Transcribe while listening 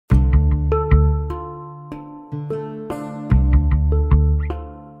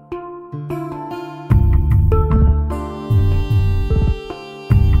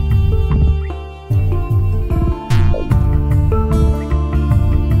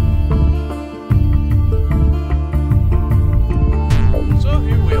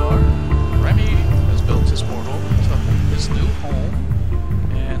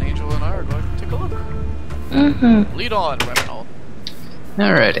Lead on, Remy.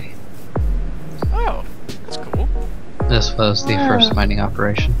 Alrighty. Oh, that's cool. This was the first mining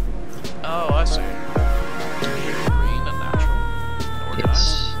operation. Oh, I see. Green and natural.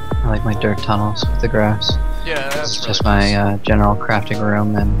 Yes. I like my dirt tunnels with the grass. Yeah, that's It's really just nice. my general crafting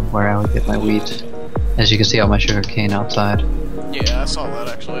room and where I would get my wheat. As you can see, all my sugar cane outside. Yeah, I saw that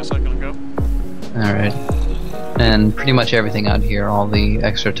actually a second ago. Alright. And pretty much everything out here, all the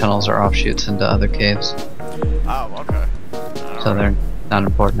extra tunnels are offshoots into other caves. Oh, okay. So they're not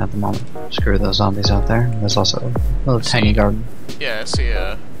important at the moment. Screw those zombies out there. There's also a little tiny garden. Yeah, I see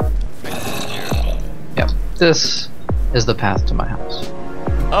a thing here. Yep. This is the path to my house.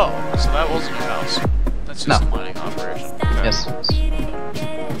 Oh, so that wasn't your house. That's just a mining operation. Okay. Yes.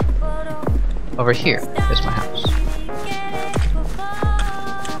 Over here is my house.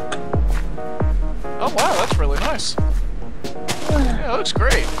 Oh wow, that's really nice. Yeah, it looks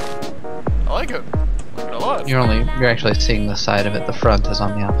great. I like it. I like it a lot. You're actually seeing the side of it. The front is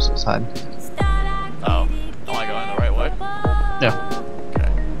on the opposite side. Oh, am I going the right way? Yeah.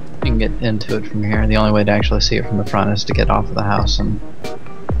 Okay. You can get into it from here. The only way to actually see it from the front is to get off of the house and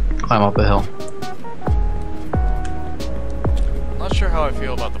climb up a hill. I'm not sure how I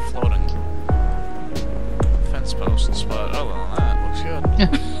feel about the floating fence posts, but other than that, it looks good. Yeah.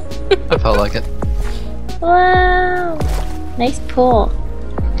 I felt like it. Wow! Nice pull.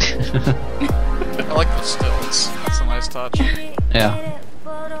 I like the stilts. It's a nice touch. Yeah.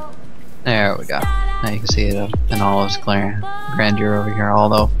 There we go. Now you can see it in all its grandeur over here,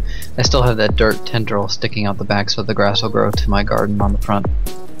 although I still have that dirt tendril sticking out the back so the grass will grow to my garden on the front.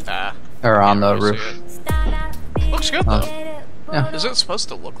 Ah. Or on the Really roof. Looks good though. Yeah. Is it supposed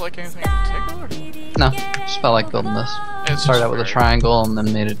to look like anything in particular? No, just felt like building this. It's Started just out with a very- triangle and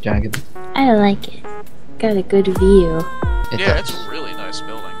then made it jagged. I like it. Got a good view. It Yeah, does. it's a really nice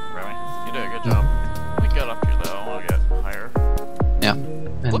building, Remy. You did a good job. Let me get up here though, I want to get higher. Yeah.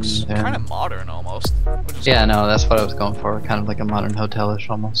 And Looks then- kind of modern almost. Which is Yeah, cool. no, that's what I was going for. Kind of like a modern hotelish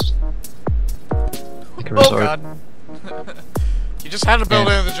almost. Like a Oh resort. god. You just had to build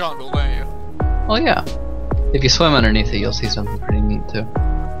Yeah. it in the jungle, didn't you? Well, yeah. If you swim underneath it, you'll see something pretty neat too.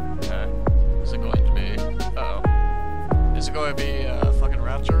 Okay. Is it going to be... Uh-oh. Is it going to be a fucking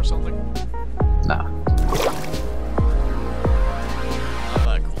rapture or something? Nah. Not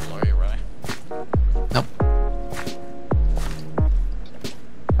that cool, are you, Remy? Nope.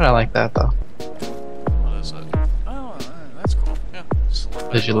 But I like that though. What is it? Oh, that's cool. Yeah. Just a little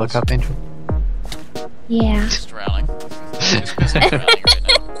bit Did you look up, Angel? Yeah. He's drowning. He's busy drowning right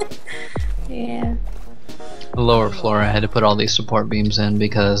now. Yeah. The lower floor, I had to put all these support beams in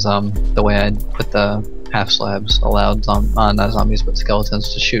because the way I put the half slabs allowed not zombies but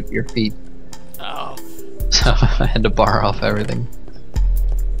skeletons to shoot your feet. Oh. So I had to bar off everything.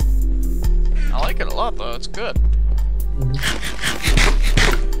 I like it a lot though, it's good.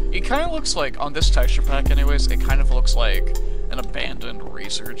 It kind of looks like, on this texture pack anyways, it kind of looks like an abandoned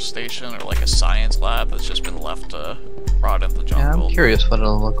research station or like a science lab that's just been left to rot in the Yeah, jungle. I'm curious what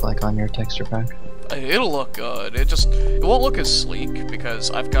it'll look like on your texture pack. It'll look good. It won't look as sleek because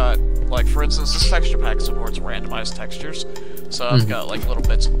I've got, like, for instance, this texture pack supports randomized textures, so I've got like little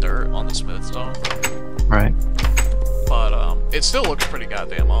bits of dirt on the smooth zone. Right. But it still looks pretty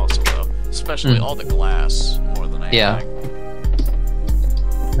goddamn awesome though, especially all the glass more than anything. Yeah.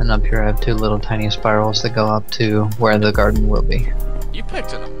 And up here I have two little tiny spirals that go up to where the garden will be. You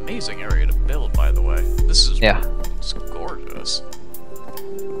picked an amazing area to build, by the way. This is it's gorgeous.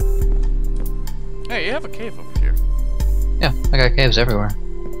 Hey, you have a cave over here. Yeah, I got caves everywhere.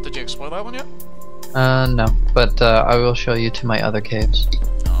 Did you explore that one yet? No, but I will show you to my other caves.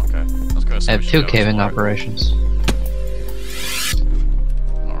 Oh, okay. I was gonna say I we have should two go caving explore it. operations.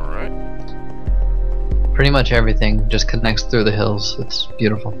 Alright. Pretty much everything just connects through the hills. It's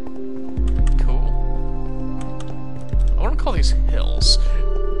beautiful. Cool. I wouldn't call these hills.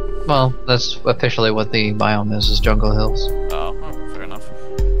 Well, that's officially what the biome is jungle hills. Oh, fair enough.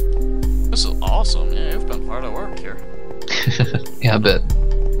 This is awesome. Yeah, you've been hard at work here. Yeah, a bit.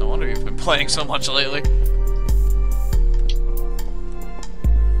 No wonder you've been playing so much lately.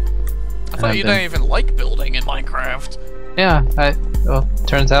 I thought you didn't even like building in Minecraft. Yeah, well,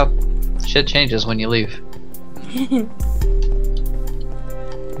 turns out shit changes when you leave. I'm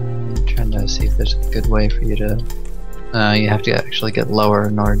trying to see if there's a good way for you to... you have to actually get lower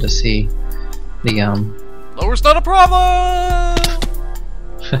in order to see the, Lower's not a problem!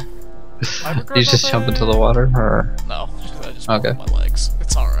 I regret You just jump into the water, or...? No, I just Okay. broke my legs.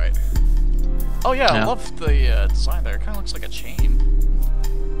 It's alright. Oh yeah, I Yeah. love the design there. It kind of looks like a chain.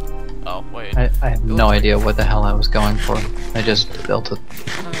 Oh, wait. I have no idea what the hell I was going for. I just built it.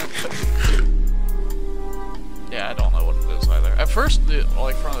 first,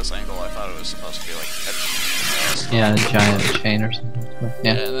 like from this angle, I thought it was supposed to be like etched. Yeah, a giant chain or something.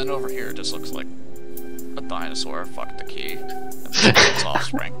 Yeah. And then over here it just looks like a dinosaur fucked the key. Its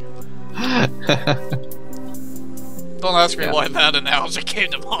offspring. Don't ask me why that analogy came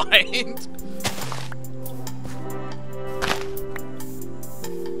to mind.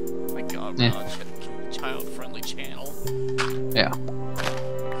 Oh my god, we're on a child-friendly channel. Yeah.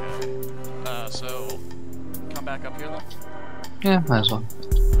 Okay. So, come back up here then? Yeah, might as well.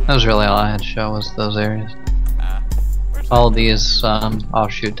 That was really all I had to show, was those areas. Where's All these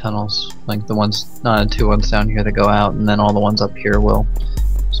offshoot tunnels, like the ones, two ones down here that go out, and then all the ones up here will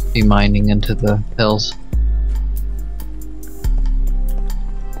be mining into the hills.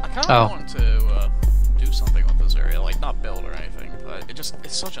 I kind of want to do something with this area, like not build or anything, but it's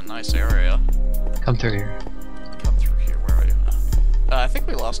such a nice area. Come through here. Come through here, where are you? I think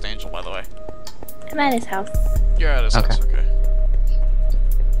we lost Angel, by the way. I'm at his house. You're at his house, okay.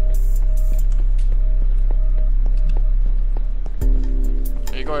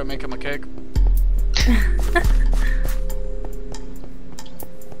 Are you going to make him a cake?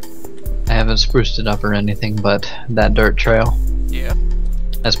 I haven't spruced it up or anything, but that dirt trail. Yeah.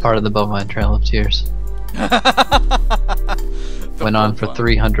 That's part of the Bovine Trail of Tears. Went on for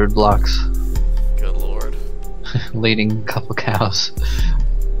 300 blocks. Good lord. Leading a couple cows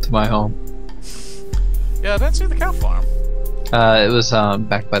to my home. Yeah, I didn't see the cow farm. It was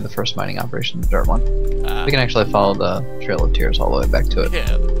backed by the first mining operation, the dirt one. We can actually follow the Trail of Tears all the way back to it.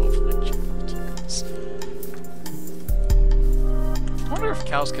 Yeah, the Bovine Trail of Tears. I wonder if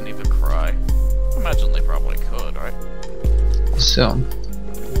cows can even cry. I imagine they probably could, right? Soon.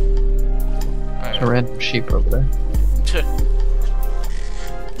 There's a random sheep over there.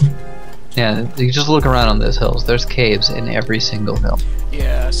 Yeah, you just look around on those hills. There's caves in every single hill.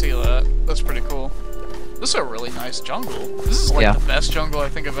 Yeah, I see that. That's pretty cool. This is a really nice jungle. This is like the best jungle I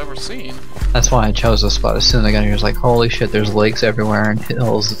think I've ever seen. That's why I chose this spot. As soon as I got here, I was like, holy shit, there's lakes everywhere and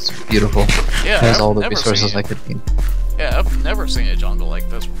hills. It's beautiful. Yeah, it has all the resources I could need. Yeah, I've never seen a jungle like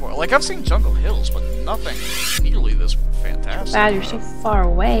this before. Like, I've seen jungle hills, but nothing nearly this fantastic. Wow, you're so far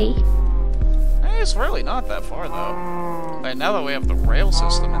away. It's really not that far, though. Right, now that we have the rail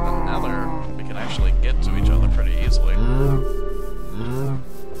system in the nether, we can actually get to each other pretty easily.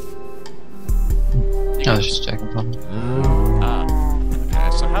 I was just checking something. Okay,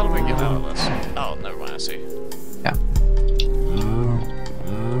 so how do we get out of this? Oh, never mind, I see. Yeah.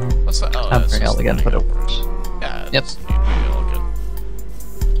 What's that? Oh, I'm that's very elegant, but it works. Yeah, yep. It's pretty elegant.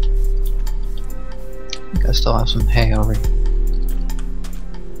 I think I still have some hay over here.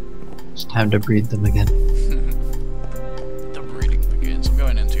 It's time to breed them again. The breeding begins. I'm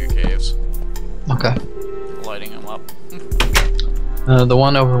going into your caves. Okay. Lighting them up. The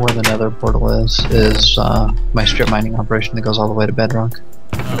one over where the nether portal is my strip mining operation that goes all the way to bedrock.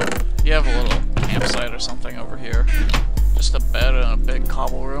 Oh, you have a little campsite or something over here. Just a bed and a big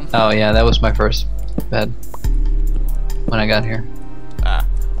cobble room. Oh yeah, that was my first bed when I got here. Ah,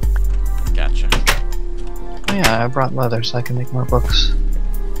 gotcha. Oh yeah, I brought leather so I can make more books.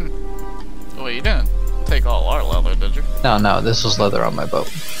 Well, you didn't take all our leather, did you? No, this was leather on my boat.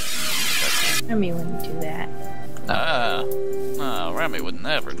 Remy wouldn't do that. No, Remy would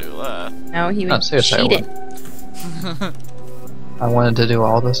never do that. No, he would seriously, cheat it. I wanted to do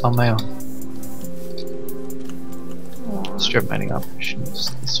all this on my own. Aww. Strip mining operation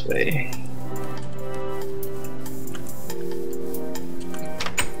is this way.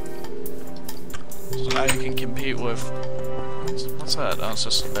 So now you can compete with... What's that? Oh, it's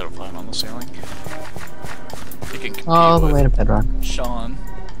just a bit of flame on the ceiling. You can compete All the with way to bedrock. Sean.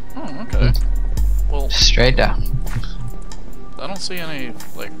 Oh, okay. Well, straight down. I don't see any,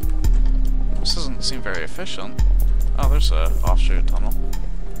 like... This doesn't seem very efficient. Oh, there's a offshoot tunnel.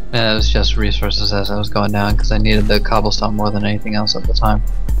 Yeah, it was just resources as I was going down because I needed the cobblestone more than anything else at the time.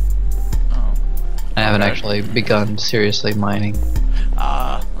 Oh. I haven't actually begun seriously mining.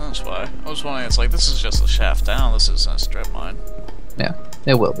 Ah, that's why. I was wondering, it's like, this is just a shaft down, this isn't a strip mine. Yeah,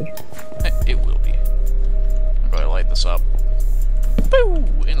 it will be. It will be. I'm going to light this up. Boo!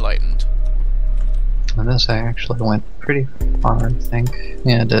 Enlightened. And this I actually went pretty far, I think.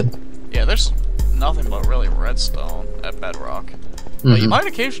 Yeah, it did. Yeah, there's nothing but really redstone at bedrock. But you might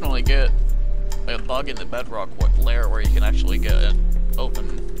occasionally get a bug in the bedrock layer where you can actually get an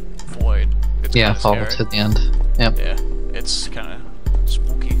open void. It's yeah, follow to the end. Yep. Yeah, it's kind of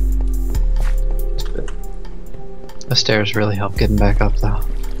spooky. The stairs really help getting back up, though.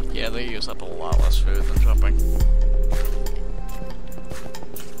 Yeah, they use up a lot less food than jumping.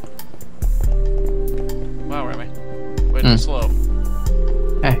 Wow, Remy. Way too slow.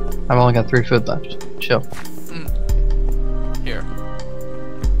 Hey, I've only got 3 food left. Chill. Here.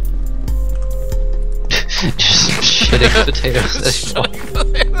 Just shitting potatoes at you.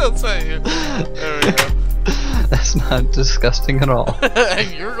 Potatoes at you. There we go. That's not disgusting at all.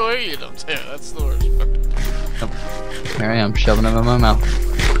 And you're going to eat them too. That's the worst part. Yep. There I am, shoving them in my mouth.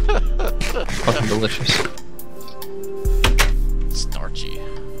 Fucking delicious. Starchy.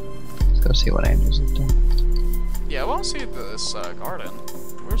 Let's go see what Angel's up to. Yeah, I want to see this garden.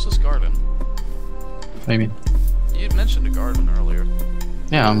 Where's this garden? What do you mean? You mentioned a garden earlier.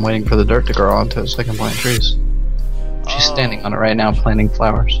 Yeah, I'm waiting for the dirt to grow onto it so I can plant trees. She's standing on it right now, planting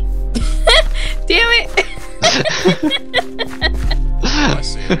flowers. Damn it! Oh, I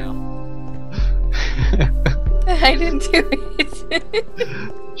see it now. I didn't do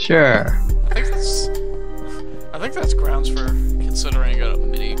it. Sure. I think that's grounds for considering a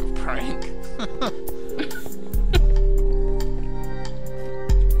mini prank.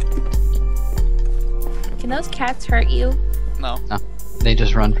 Can those cats hurt you? No. No. They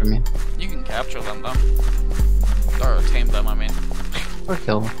just run from you. You can capture them though. Or tame them, I mean. Or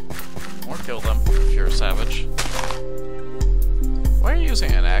kill them. Or kill them if you're a savage. Why are you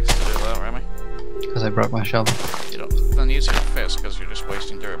using an axe to do that, Remy? Because I broke my shovel. You don't. Then use your fist because you're just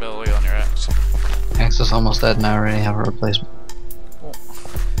wasting durability on your axe. Axe is almost dead and I already have a replacement. Well,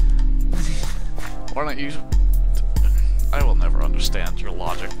 why don't you? I will never understand your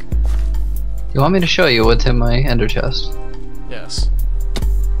logic. You want me to show you what's in my ender chest? Yes.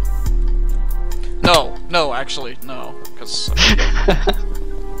 No, actually, no, because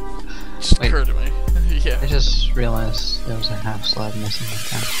just Wait. occurred to me. Yeah. I just realized there was a half slab missing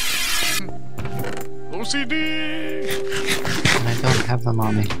like OCD. and I don't have them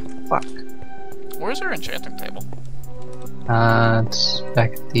on me. Fuck. Where's your enchanting table? It's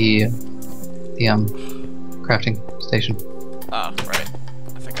back at the crafting station. Ah, right.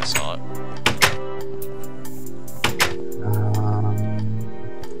 I think I saw it.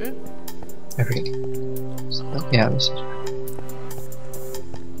 Yeah. I forget. So, yeah, this is.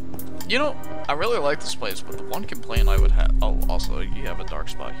 You know, I really like this place, but the one complaint I would have. Oh, also, you have a dark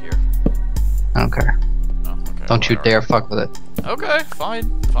spot here. I don't care. Oh, okay. Don't you whatever. dare fuck with it. Okay, fine.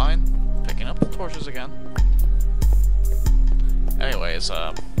 Picking up the torches again. Anyways,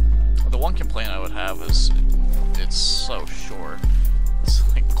 the one complaint I would have is it's so short. It's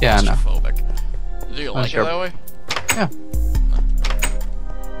like Yeah, I know. claustrophobic. Do you like sure. it that way? Yeah.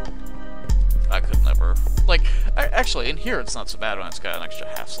 I could never. Like, actually, in here it's not so bad when it's got an extra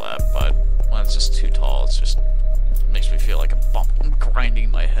half slab, but when it's just too tall, it's just makes me feel like I'm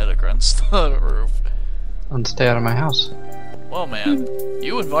grinding my head against the roof. And stay out of my house. Well, man,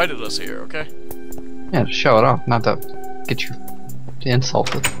 you invited us here, okay? Yeah, to show it off, not to get you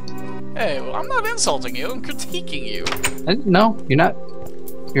insulted. Hey, well, I'm not insulting you, I'm critiquing you. No, you're not.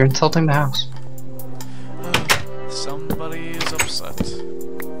 You're insulting the house. Somebody is upset.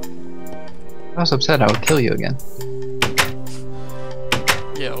 If I was upset, I would kill you again.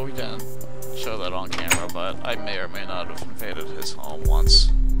 Yeah, we didn't show that on camera, but I may or may not have invaded his home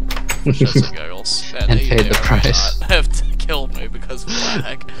once. Shits and giggles. And he paid may the or may price. not have killed me because of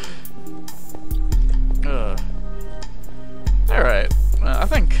lag. Alright, I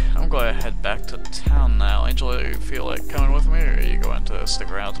think I'm going to head back to town now. Angel, you feel like coming with me, or are you going to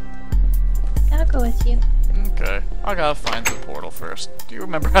stick around? I'll go with you. Okay, I gotta find the portal first. Do you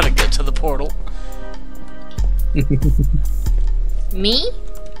remember how to get to the portal? Me?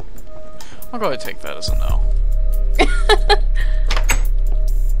 I'm going to take that as a no.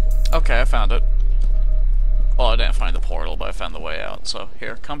 Okay, I found it. Well, I didn't find the portal, but I found the way out. So,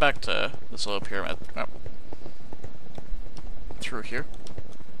 here, come back to this little pyramid. Oh. Through here.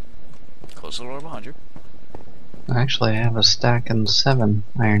 Close the door behind you. Actually, I have a stack and 7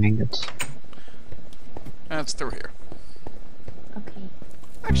 iron ingots. And it's through here. Okay.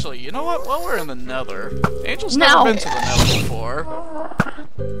 Actually, you know what? While we're in the nether, Angel's No. never been to the nether before.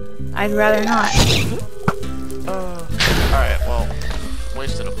 I'd rather not. Alright, well,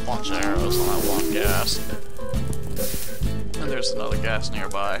 wasted a bunch of arrows on that one gas. And there's another gas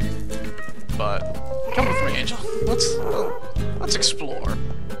nearby. But, come with me, Angel. Let's explore.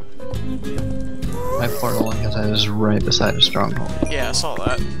 My portal, I guess, is right beside a stronghold. Yeah, I saw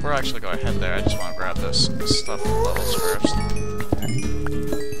that. We're actually going to head there. I just want to grab this stuff levels first.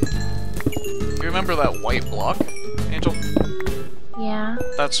 You remember that white block, Angel? Yeah.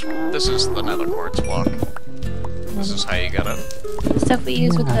 This is the nether quartz block. This is how you get it. The stuff we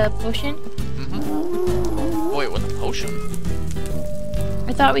use with the potion? Mm-hmm. Wait, with a potion?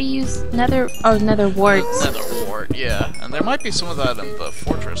 I thought we used nether warts. Nether wart, yeah. And there might be some of that in the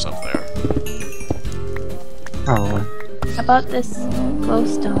fortress up there. Probably. How about this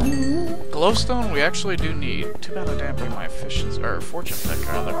glowstone? glowstone we actually do need. Too bad I didn't bring my efficiency or fortune pick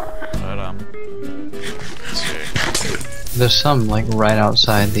rather. But let's see. There's some like right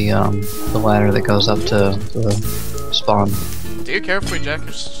outside the ladder that goes up to the spawn. Do you care if we jack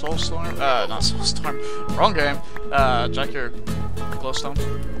your soul storm? Not soul storm. Wrong game. Jack your glowstone.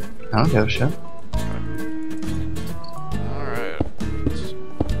 I don't give a shit. Alright. Let's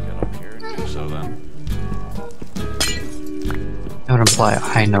get up here and do so then. That would imply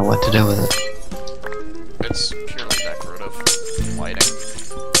I know what to do with it. It's purely decorative lighting.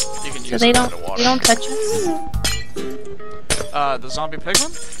 You can use So they it don't, under water. they don't touch us? The zombie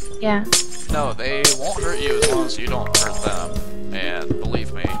pigmen? Yeah. No, they won't hurt you as long as you don't hurt them. And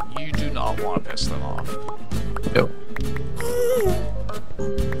believe me, you do not want to piss them off. Nope.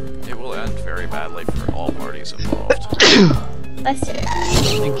 It will end very badly for all parties involved. Let's see.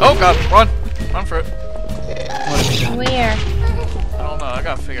 Oh god, run! Run for it. Where? I don't know, I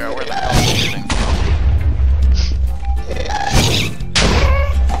gotta figure out where the hell I'm shooting from.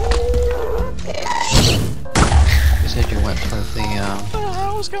 You said you went towards the What the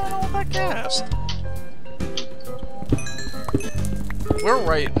hell is going on with that gas? We're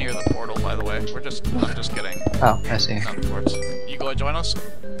right near the portal, by the way. I'm just kidding. Oh, I see. Ports. You go join us?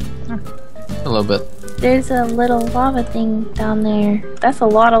 A little bit. There's a little lava thing down there. That's a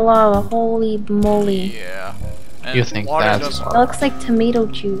lot of lava. Holy moly. Yeah. And You think water that's doesn't- It looks like tomato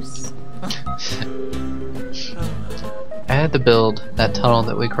juice. I had to build that tunnel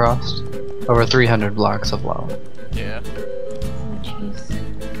that we crossed over 300 blocks of lava. Yeah. Oh, jeez.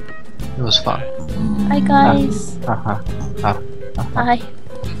 It was fun. Hi, guys. Hi.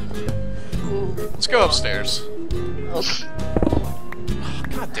 Let's go upstairs.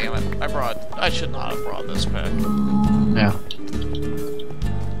 God damn it. I should not have brought this back. Yeah.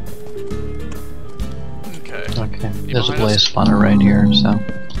 Okay. Okay. You There's a behind blaze us? spawner right here, so.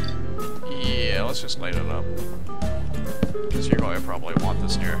 Yeah, let's just light it up. Because you're going to probably want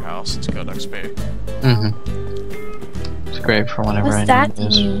this near your house. It's good XP. It's great for whenever What's I that need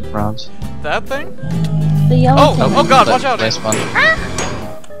those mean? rods. That thing? The yellow thing. Oh god, watch out! Blaze spawner.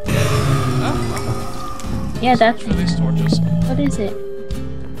 Yeah, that's For these torches. What is it?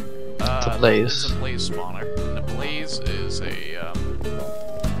 It's a blaze. It's a blaze spawner. And the blaze is a,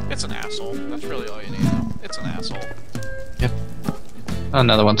 it's an asshole. That's really all you need. It's an asshole. Yep.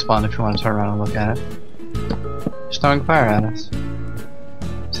 Another one spawned if you want to turn around and look at it. Just throwing fire at us.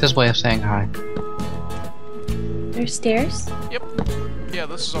 It's his way of saying hi. There's stairs? Yep. Yeah,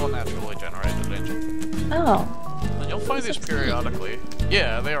 this is all naturally generated, Angel. Oh. And you'll find these periodically.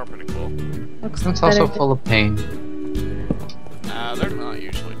 Yeah, they are pretty cool. Looks It's better also than- full of pain. Nah, they're not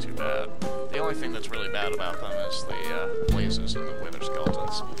usually too bad. The only thing that's really bad about them is the blazes and the wither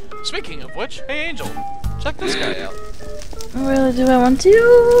skeletons. Speaking of which, hey Angel, check this guy out. Really, do I want to?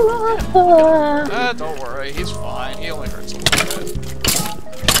 Don't worry, he's fine. He only hurts a little bit.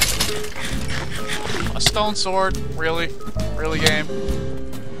 A stone sword? Really? Really, game?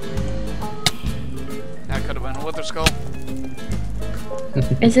 That could have been a wither skull.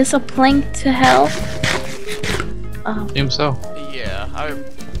 Is this a plank to hell? Oh. Seems so. Yeah, I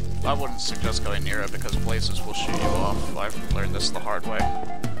wouldn't suggest going near it because blazes will shoot you off. I've learned this the hard way.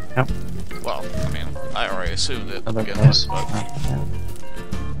 Yep. Well, I mean, I already assumed it to Another begin place. with,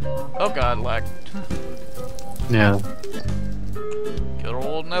 but... Oh god, lag. Yeah. Good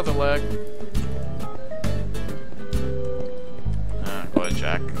old nether lag. Go ahead,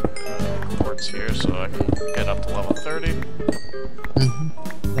 Jack. Quartz here so I can get up to level 30.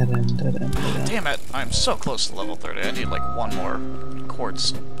 Dead end, dead end, dead end. Damn it, I'm so close to level 30. I need like one more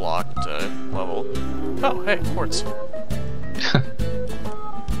quartz block to level. Oh, hey, quartz.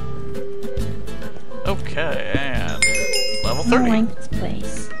 Okay, and level I 30. like this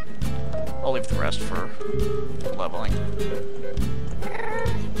place. I'll leave the rest for leveling.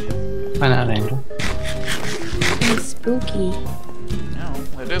 Why not, Angel? It's spooky.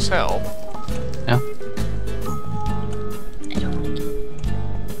 No, it is hell. Yeah. I don't like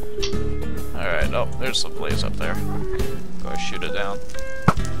it. Alright, oh, there's the blaze up there. Go shoot it down.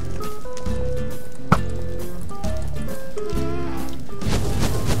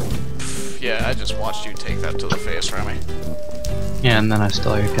 Yeah, I just watched you take that to the face, Remy. Yeah, and then I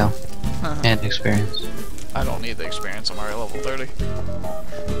stole your kill. And experience. I don't need the experience, I'm already level 30.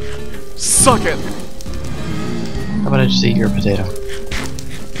 Suck it! How about I just eat your potato?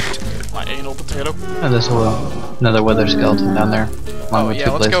 My anal potato. And there's another wither skeleton down there. Along Oh with yeah,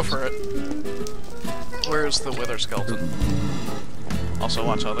 two let's go blazes. for it. Where's the wither skeleton? Also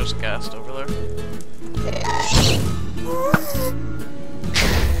watch out, there's a ghast over there.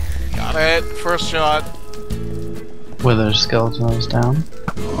 Got it! First shot. Wither skeleton is down.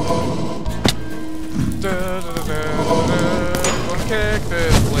 Gonna kick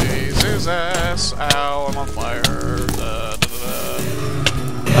this blaze's ass. Ow, I'm on fire.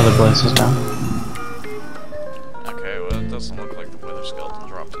 Other blaze is down. Okay, well, it doesn't look like the wither skeleton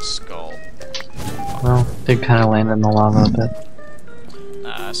dropped his skull. Well, did kind of land in the lava a bit.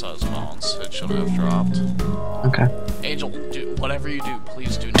 Nah, I saw his bones. It shouldn't have dropped. Okay. Angel, whatever you do,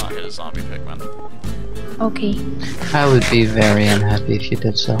 please do not hit a zombie pigman. Okay. I would be very unhappy if you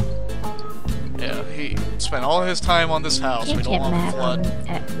did so. Yeah, he spent all his time on this house. You We can't don't get want mad flood.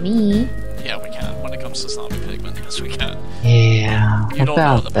 at me. Yeah, we can. When it comes to zombie pigmen, yes, we can. Yeah, You don't know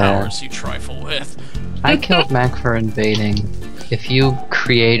about the that. powers you trifle with. I killed Mac for invading. If you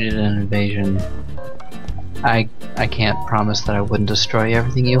created an invasion, I can't promise that I wouldn't destroy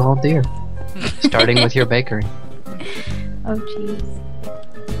everything you hold dear. Starting with your bakery. Oh jeez.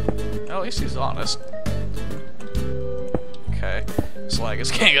 Well, at least he's honest. Okay. Slag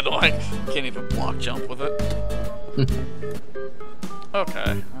is getting annoying. Can't even block jump with it.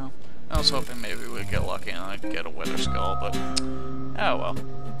 Okay, well, I was hoping maybe we'd get lucky and I'd get a wither skull, but oh well.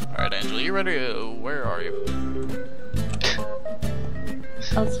 Alright, Angel, you ready to... where are you?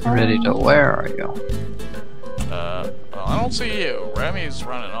 Ready to where are you? Well, I don't see you. Remy's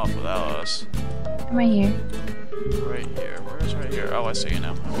running off without us. I'm right here. Right here. Where's right here? Oh, I see you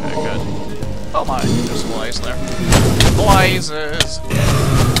now. Okay, good. Oh my, there's a blaze there. Blazes!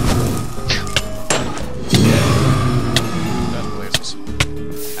 Dead blazes.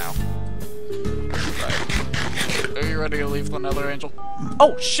 Ow. Right. Are you ready to leave the nether, Angel?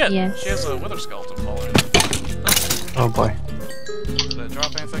 Oh, shit! Yes. She has a wither skeleton following. Oh boy. Did it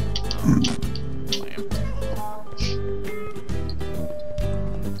drop anything? No. Lame.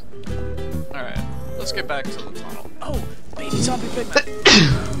 Alright, let's get back to the tunnel. Oh, baby zombie pigman!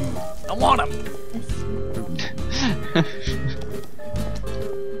 I want him!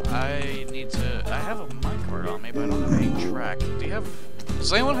 I need to... I have a minecart on me, but I don't have any track. Do you have...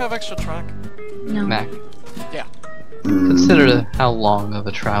 Does anyone have extra track? No. Mac, Yeah. consider how long of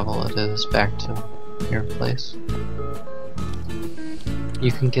a travel it is back to your place.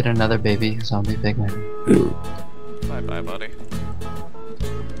 You can get another baby zombie pigman. Bye-bye, buddy.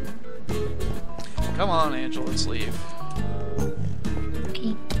 Come on, Angel, let's leave.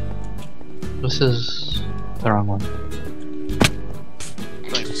 Okay. This is the wrong one.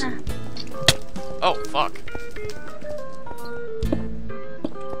 Thanks. Oh, fuck.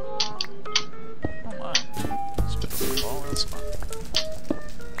 Oh my. It's a bit of a fall, that's fun.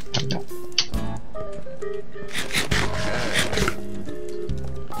 There we go.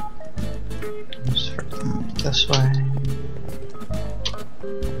 Just this way.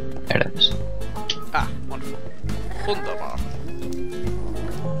 There it is. Ah, wonderful. Wunderbar.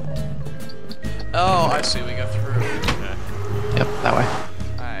 Oh, I see, we go through. Okay. Yep, that way.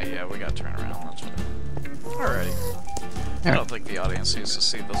 Ah, yeah, we gotta turn around, that's fine. Alrighty. I don't think the audience needs to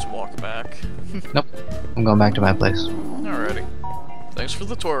see this walk back. Nope. I'm going back to my place. Alrighty. Thanks for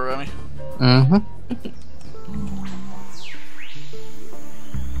the tour, Remy. Mm-hmm.